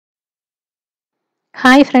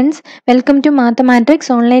Hi friends, welcome to Mathematics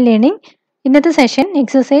online learning. ഇന്നത്തെ session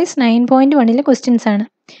exercise 9.1 questions ആണ്.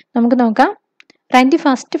 നമുക്ക് നോക്കാം. Write the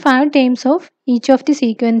first 5 terms of each of the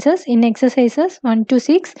sequences in exercises 1 to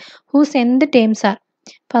 6 whose nth terms are.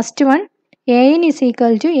 First one, an is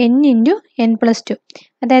equal to n into n plus 2.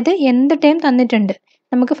 അതായത് nth term തന്നിട്ടുണ്ട്.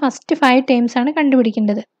 നമുക്ക് first 5 terms ആണ്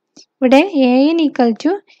കണ്ടുപിടിക്കേണ്ടത്. ഇവിടെ an equal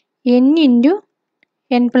to n into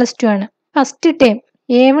n plus 2 ആണ്. First term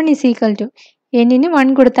a1 is equal to n-ന്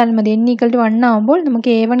 1 കൊടുത്താൽ മതി. n equal to 1 ആവുമ്പോൾ നമുക്ക്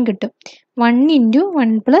a1 കിട്ടും. 1 into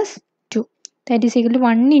 1 plus 2 that is equal to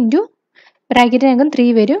 1 into ബ്രാക്കറ്റിനകം 3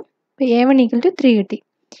 വരും. അപ്പോൾ a1 equal to 3 കിട്ടി.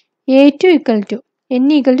 a2 equal to n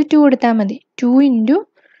equal to 2 കൊടുത്താൽ മതി. 2 into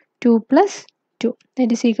 2 plus 2 that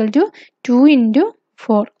is equal to 2 into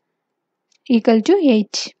 4 equal to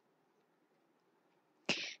 8.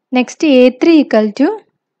 Next a3 equal to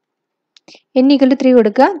n equal to 3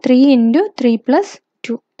 കൊടുക്കുക. 3 into 3 plus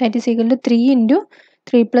 2 that is equal to 3 into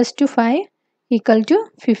 3 plus 2 5 equal to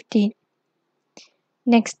 15.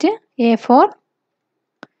 Next a4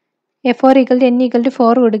 equal to n equal to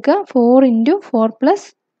 4 കൊടുക്കുക. 4 into 4 plus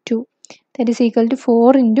 2 that is equal to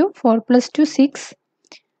 4 into 4 plus 2 6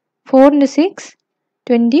 4 into 6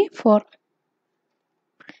 24.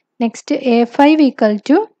 Next a5 equal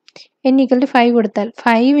to n equal to 5 കൊടുത്താൽ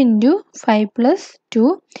 5 into 5 plus 2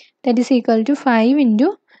 that is equal to 5 into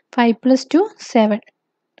 5 plus 2 7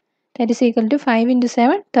 that is equal to 5 into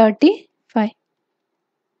 7 35.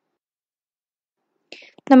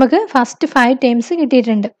 നമുക്ക് first 5 terms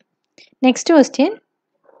കിട്ടിയിട്ടുണ്ട്. Next question,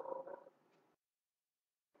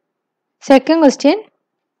 second question,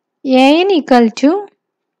 an equal to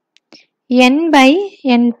n by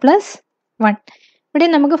n plus 1. ഇവിടെ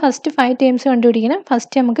നമുക്ക് first 5 terms കണ്ടുപിടിക്കണം.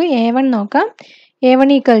 First നമുക്ക് a1 നോക്കാം.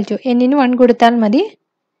 a1 equal to n-ന് 1 കൊടുത്താൽ മതി.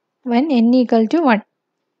 when n equal to 1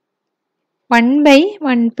 1 by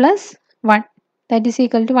 1 plus 1 that is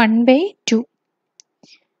equal to 1 by 2.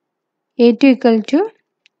 a2 equal to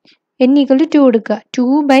n equal to 2 കൊടുക്കുക.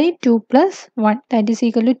 2 by 2 plus 1 that is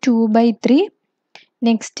equal to 2 by 3.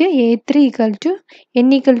 Next a3 equal to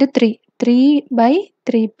n equal to 3 3 by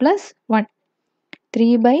 3 plus 1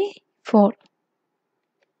 3 by 4.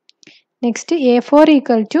 Next a4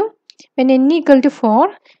 equal to when n equal to 4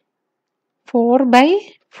 4 by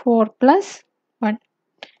 4 plus 1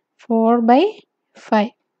 4 by 5.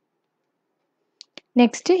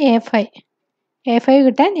 Next a5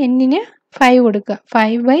 കിട്ടാൻ n-ന് 5 കൊടുക്കുക.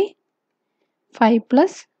 5 by 5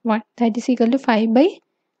 plus 1 that is equal to 5 by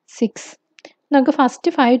 6. നമുക്ക്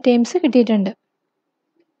first 5 terms കിട്ടിയിട്ടുണ്ട്.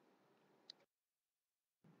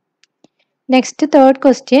 Next third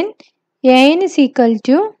question, an is equal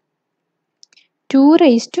to 2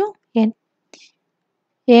 raised to n.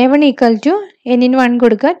 a1 equal to n-ന് 1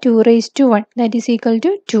 കൊടുക്കുക. 2 raised to 1 that is equal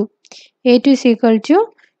to 2. a2 is equal to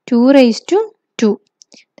 2 raised to 2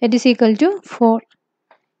 that is equal to 4.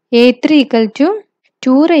 a3 equal to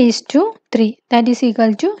 2 raised to 3 that is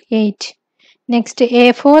equal to 8. Next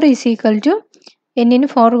a4 is equal to n-ന്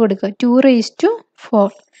 4 കൊടുക്കുക. 2 raised to 4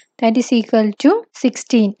 that is equal to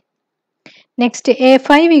 16. Next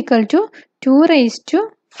a5 equal to 2 raised to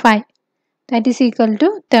 5 that is equal to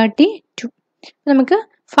 32. നമുക്ക്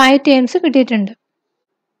 5 terms കിട്ടിയിട്ടുണ്ട്.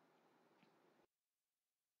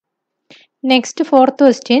 Next fourth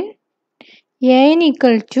question, an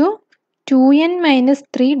equal to 2n minus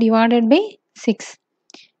 3 divided by 6.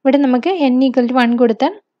 ഇവിടെ നമുക്ക് n equal to 1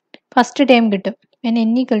 കൊടുത്താൽ first term കിട്ടും. when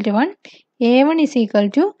n equal to 1 a1 is equal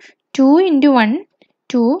to 2 into 1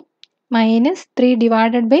 2 minus 3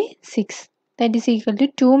 divided by 6 that is equal to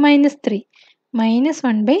 2 minus 3 minus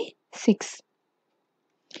 1 by 6.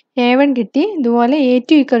 a1 കിട്ടി. ഇതുപോലെ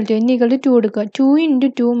a2 equal to n equal to 2 കൊടുക്കുക. 2 into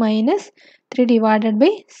 2 minus 3 divided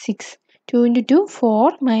by 6 2 into 2 4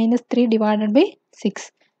 minus 3 divided by 6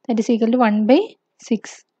 that is equal to 1 by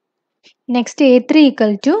 6. Next a3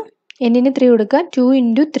 equal to n-ന് 3 കൊടുക്കുക. 2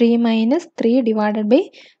 into 3 minus 3 divided by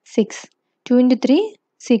 6 2 into 3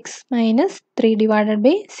 6 minus 3 divided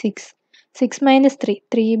by 6 6 minus 3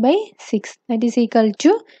 3 by 6 that is equal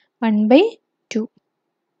to 1 by 2.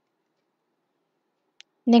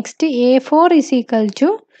 Next a4 is equal to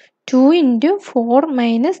 2 into 4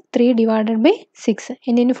 minus 3 divided by 6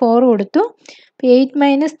 n-ന് 4 കൊടുത്തു. 8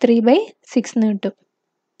 minus 3 by 6 എന്ന് കിട്ടും.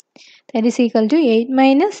 that is equal to 8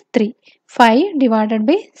 minus 3 5 divided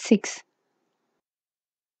by 6.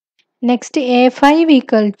 Next a5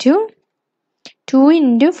 equal to 2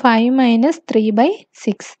 into 5 minus 3 by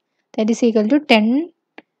 6 that is equal to 10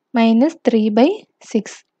 minus 3 by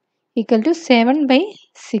 6 equal to 7 by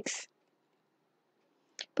 6.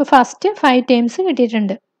 ഇപ്പോൾ first 5 terms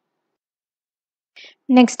കിട്ടിയിട്ടുണ്ട്.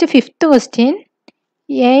 Next fifth question,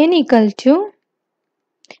 an equal to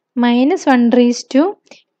minus 1 raised to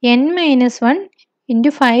n minus 1 into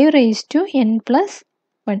 5 raised to n plus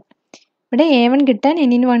 1. ഇവിടെ a1 കിട്ടാൻ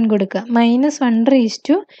n-ന് 1 കൊടുക്കുക. minus 1 raised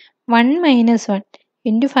to 1 minus 1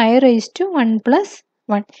 into 5 raised to 1 plus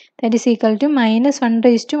 1. That is equal to minus 1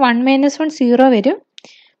 raised to 1 minus 1 0 വരും.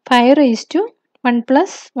 5 raised to 1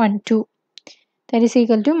 plus 1 2. That is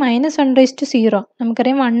equal to minus 1 raised to 0.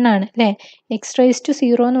 നമുക്കറിയാം 1 ആണ് അല്ലേ. x raised to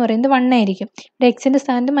 0 എന്ന് പറയുന്നത് 1 ആയിരിക്കും. ഇവിടെ എക്സിൻ്റെ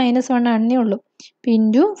സ്ഥാനത്ത് minus 1 ആണെന്നേ ഉള്ളൂ.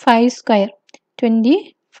 into 5 square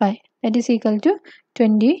 25. That is equal to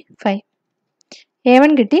 25.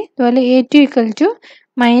 a1 കിട്ടി. അതുപോലെ a2 equal to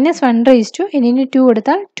minus 1 raised to n-ന് 2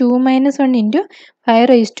 കൊടുത്താൽ 2 minus 1 into 5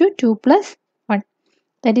 raised to 2 plus 1.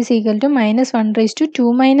 That is equal to minus 1 raised to 2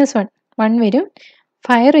 minus 1. 1 വരും.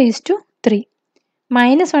 5 raised to 3.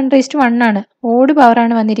 minus 1 raised to 1 ആണ്. Odd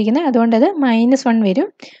പവറാണ് വന്നിരിക്കുന്നത്. അതുകൊണ്ട് അത് minus 1 വരും.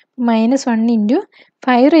 minus 1 into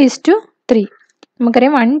 5 raised to 3.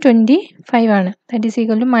 നമുക്കറിയാം 125 ആണ്. That is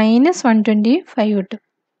equal to minus 125 കിട്ടും.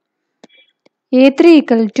 a3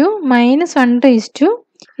 equal to minus 1 raised to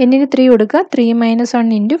n-ന് 3 കൊടുക്കുക. 3 minus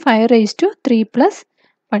 1 into 5 raised to 3 plus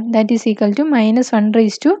 1. That is equal to minus 1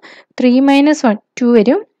 raised to 3 minus 1 2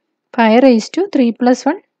 വരും. 5 raised to 3 plus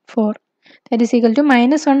 1 4. That is equal to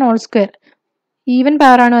minus 1 whole square. Even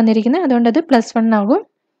പവറാണ് വന്നിരിക്കുന്നത്. അതുകൊണ്ട് അത് plus 1 ആകും.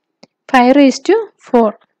 5 raised to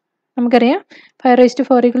 4. നമുക്കറിയാം 5 raised to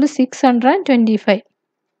 4 equal to 625.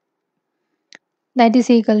 That is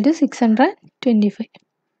equal to 625.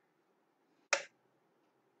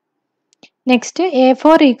 Next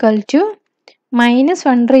a4 equal to minus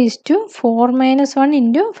 1 raised to 4 minus 1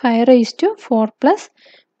 into 5 raised to 4 plus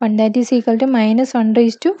 1. That is equal to minus 1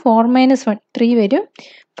 raised to 4 minus 1 3 വരും.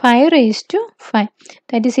 5 raised to 5.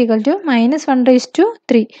 That is equal to minus 1 raised to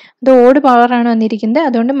 3. ഇത് odd പവറാണ് വന്നിരിക്കുന്നത്.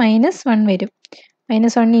 അതുകൊണ്ട് minus 1 വരും.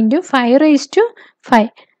 minus 1 into 5 raised to 5.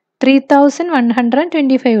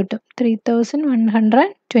 3125 കിട്ടും.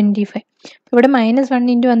 3125. ഇവിടെ minus 1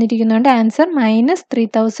 into വന്നിരിക്കുന്നതുകൊണ്ട് answer minus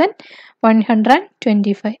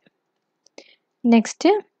 3125. Next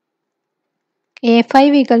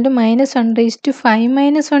a5 equal to minus 1 raised to 5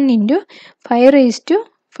 minus 1 into 5 raised to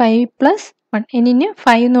 5 plus 1. n-ന്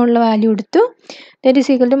 5 എന്നുള്ള value എടുത്തു. That is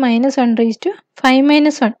equal to minus 1 raised to 5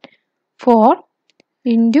 minus 1 4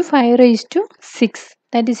 into 5 raised to 6.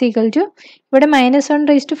 That is equal to ഇവിടെ minus 1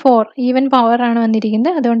 raised to 4 even power ആണ്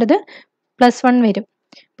വന്നിരിക്കുന്നത്. അതുകൊണ്ട് ഇത് plus 1 വരും.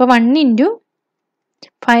 അപ്പോൾ 1 into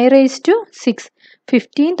 5 raised to 6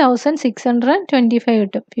 15,625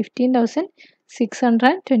 കിട്ടും.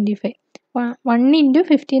 15,625. 1 into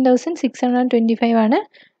 15,625 ആണ്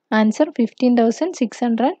answer.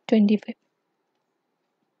 15,625.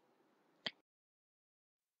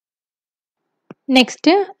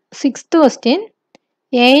 Next 6th question.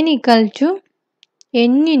 an equal to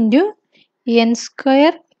n into n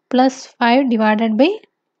square plus 5 divided by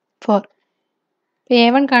 4.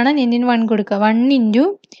 a1 കാണാൻ n-ന് 1 കൊടുക്കുക. 1 into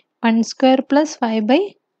 1 square plus 5 by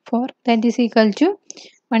 4. That is equal to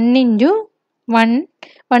 1 into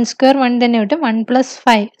 1 square 1 തന്നെ കിട്ടും. 1 plus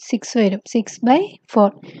 5 6 വരും. 6 by 4.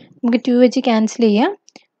 നമുക്ക് 2 വെച്ച് cancel ചെയ്യാം.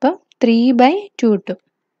 അപ്പം 3 by 2 കിട്ടും.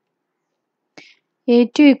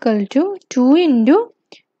 a2 equal to 2 into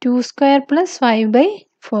 2 square plus 5 by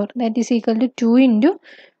 4. That is equal to 2 into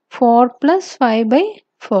 4 plus 5 by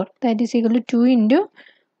 4. That is equal to 2 into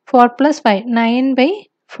 4 plus 5 9 by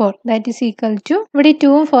 4. That is equal to ഇവിടെ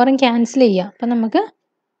 2ഉം 4ഉം cancel ചെയ്യാം. അപ്പം നമുക്ക്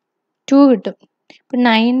 2 കിട്ടും. അപ്പം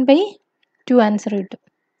 9 by 2 ആൻസർ കിട്ടും.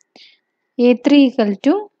 a3 equal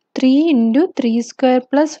to 3 into 3 square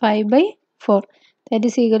plus 5 by 4. That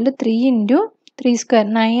is equal to 3 into 3 square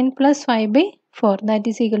 9 plus 5 by 4. That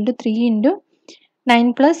is equal to 3 into 9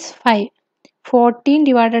 plus 5 14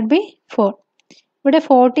 divided by 4. ഇവിടെ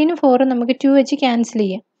 14ഉം 4ഉം നമുക്ക് 2 വെച്ച് ക്യാൻസൽ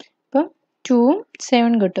ചെയ്യാം. അപ്പം 2ഉം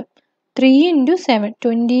 7 കിട്ടും. 3 into 7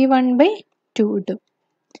 21 by 2 കിട്ടും.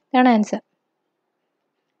 ഇതാണ് answer.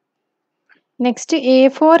 Next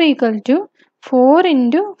a4 equal to 4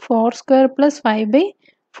 into 4 square plus 5 by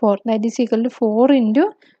 4. That is equal to 4 into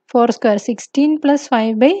 4 square 16 plus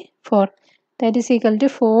 5 by 4. That is equal to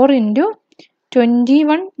 4 into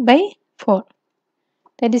 21 by 4.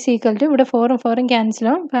 That is equal to ഇവിടെ 4ഉം 4ഉം cancel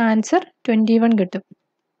ആവും. അപ്പോൾ answer 21 കിട്ടും.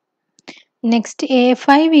 Next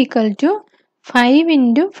a5 equal to 5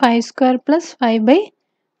 into 5 square plus 5 by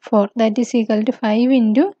 4. That is equal to 5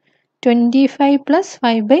 into 25 plus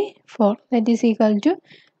 5 by 4. That is equal to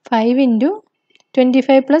 5 into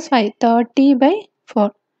 25 plus 5 30 by 4.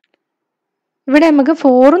 ഇവിടെ നമുക്ക്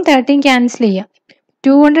 4ഉം 30ഉം cancel ചെയ്യാം.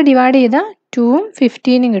 2 കൊണ്ട് divide ചെയ്താൽ 2ഉം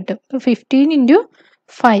 15ഉം കിട്ടും. അപ്പോൾ 15 into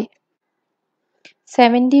 5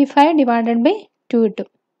 75 divided by 2 കിട്ടും.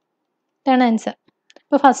 ഇതാണ് ആൻസർ.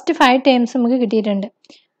 അപ്പോൾ ഫസ്റ്റ് 5 ടേംസ് നമുക്ക് കിട്ടിയിട്ടുണ്ട്.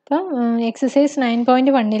 അപ്പം എക്സസൈസ്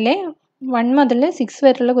 9.1-ലെ 1 മുതൽ 6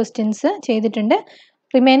 വരെയുള്ള ക്വസ്റ്റ്യൻസ് ചെയ്തിട്ടുണ്ട്.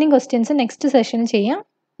 റിമൈനിങ് ക്വസ്റ്റ്യൻസ് നെക്സ്റ്റ് സെഷനിൽ ചെയ്യാം.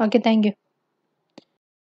 Okay, thank you.